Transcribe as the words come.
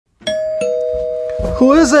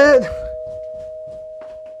Who is it?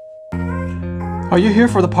 Are you here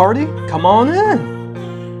for the party? Come on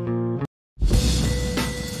in.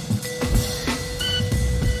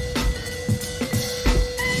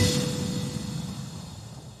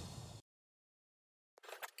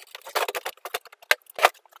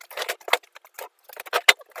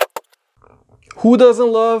 Who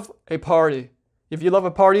doesn't love a party? If you love a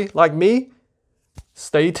party like me,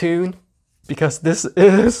 stay tuned because this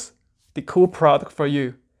is the cool product for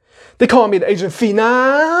you. They call me the Agent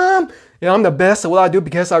Phenom, and I'm the best at what I do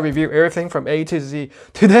because I review everything from A to Z.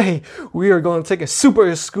 Today, we are going to take a super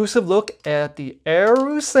exclusive look at the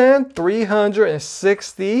AIRUSAN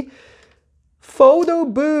 360 photo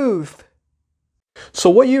booth. So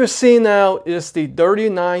what you're seeing now is the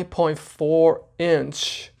 39.4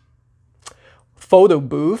 inch photo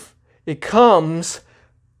booth. It comes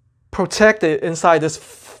protected inside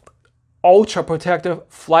this ultra protective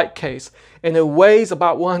flight case, and it weighs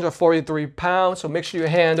about 143 pounds, so make sure you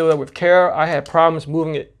handle it with care. I had problems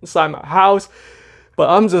moving it inside my house,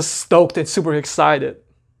 but I'm just stoked and super excited.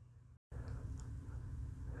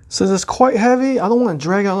 Since it's quite heavy, I don't want to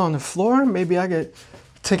drag it out on the floor. Maybe I could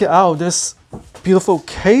take it out of this beautiful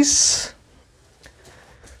case.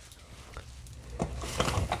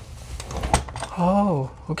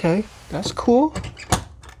 Oh, okay, that's cool.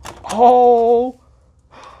 Oh,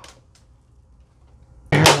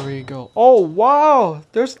 there we go. Oh, wow,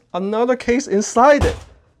 there's another case inside it.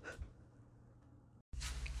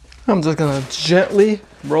 I'm just gonna gently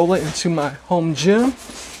roll it into my home gym.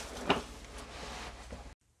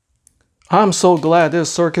 I'm so glad this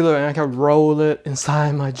is circular and I can roll it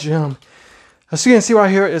inside my gym. As you can see right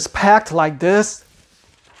here, it's packed like this.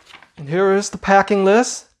 And here is the packing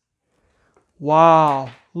list. Wow,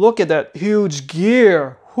 look at that huge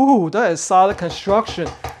gear. Whew, that is solid construction.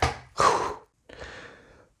 Whew.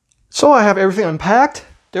 So I have everything unpacked.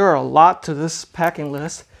 There are a lot to this packing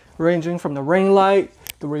list, ranging from the ring light,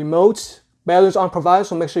 the remotes. Batteries aren't provided,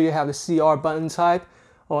 so make sure you have the CR button type,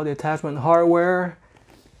 all the attachment hardware.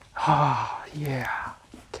 Ah, yeah,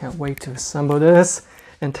 can't wait to assemble this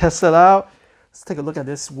and test it out. Let's take a look at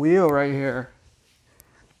this wheel right here.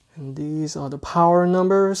 And these are the power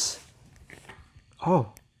numbers.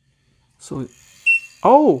 Oh, so it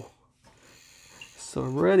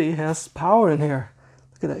already has power in here.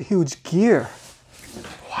 Look at that huge gear.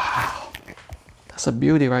 Wow, that's a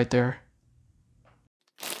beauty right there.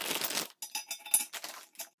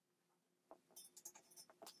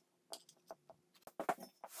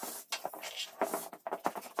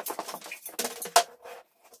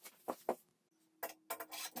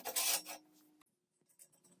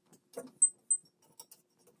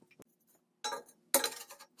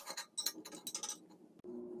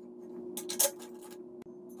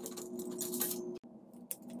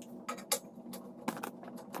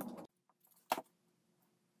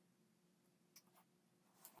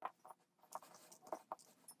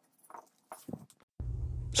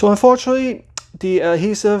 So unfortunately, the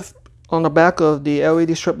adhesive on the back of the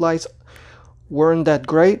LED strip lights weren't that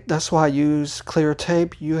great. That's why I use clear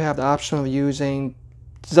tape. You have the option of using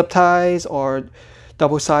zip ties or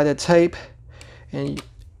double-sided tape. And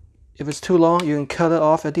if it's too long, you can cut it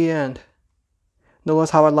off at the end. Notice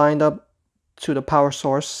how I lined up to the power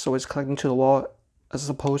source so it's connecting to the wall as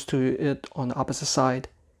opposed to it on the opposite side.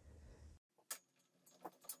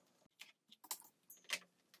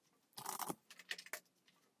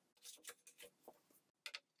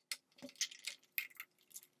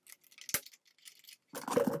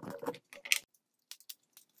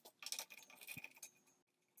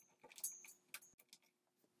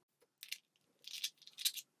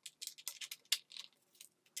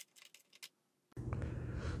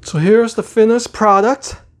 So here's the finished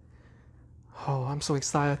product. Oh, I'm so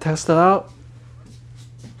excited to test it out.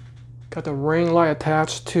 Got the ring light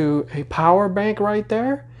attached to a power bank right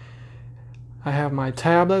there. I have my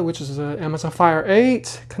tablet, which is an Amazon Fire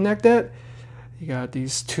 8 connected. You got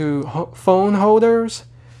these two phone holders.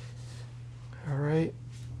 All right,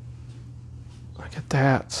 look at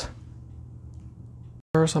that.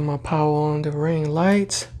 First, I'm gonna power on the ring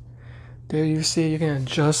light. There you see you can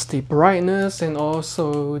adjust the brightness and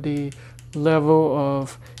also the level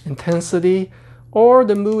of intensity or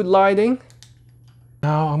the mood lighting.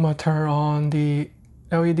 Now I'm gonna turn on the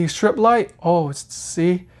LED strip light. Oh,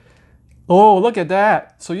 see? Oh, look at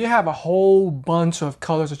that. So you have a whole bunch of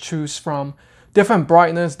colors to choose from. Different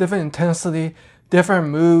brightness, different intensity, different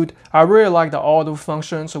mood. I really like the auto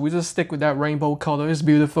function, so we just stick with that rainbow color. It's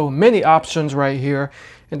beautiful. Many options right here.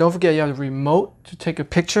 And don't forget you have the remote to take a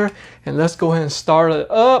picture. And let's go ahead and start it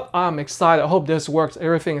up. I'm excited. I hope this works.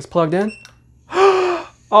 Everything is plugged in.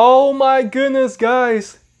 Oh my goodness,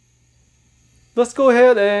 guys. Let's go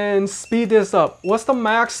ahead and speed this up. What's the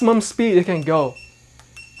maximum speed it can go?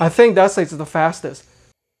 I think that's the fastest.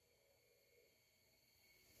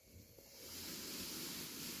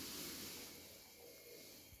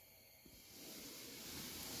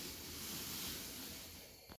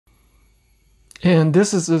 And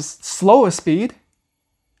this is the slowest speed.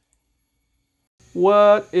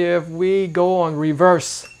 What if we go on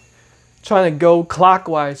reverse? Trying to go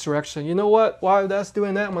clockwise direction. You know what? While that's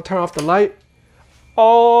doing that, I'm gonna turn off the light.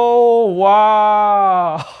 Oh,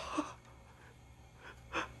 wow.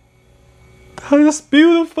 That is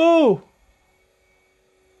beautiful.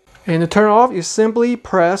 And to turn off, you simply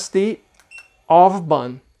press the off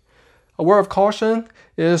button. A word of caution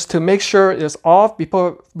is to make sure it's off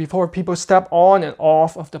before people step on and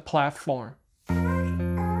off of the platform.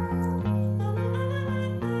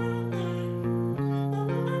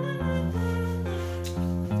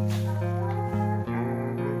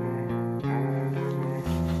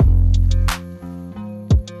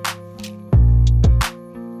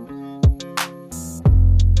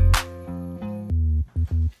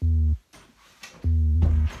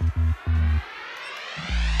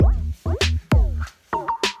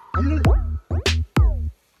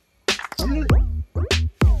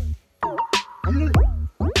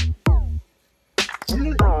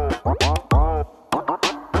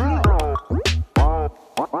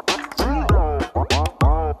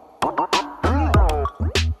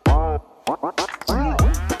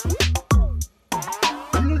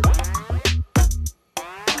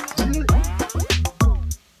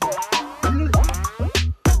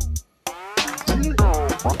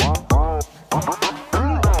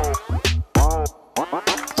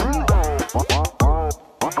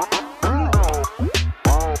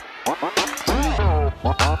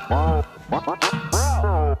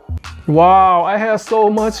 Wow, I had so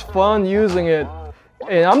much fun using it.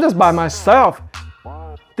 And I'm just by myself.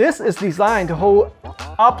 This is designed to hold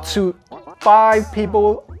up to 5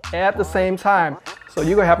 people at the same time. So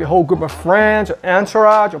you can have your whole group of friends, your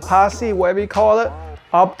entourage, your posse, whatever you call it,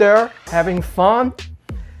 up there having fun.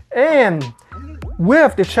 And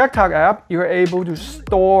with the TikTok app, you're able to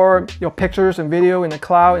store your pictures and video in the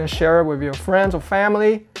cloud and share it with your friends or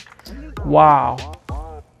family. Wow.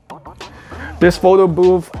 This photo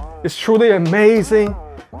booth is truly amazing.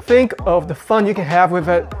 Think of the fun you can have with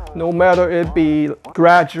it, no matter it be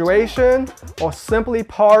graduation or simply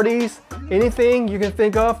parties, anything you can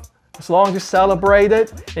think of, as long as you celebrate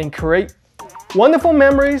it and create wonderful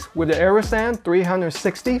memories with the AIRUSAN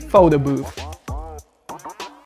 360 photo booth.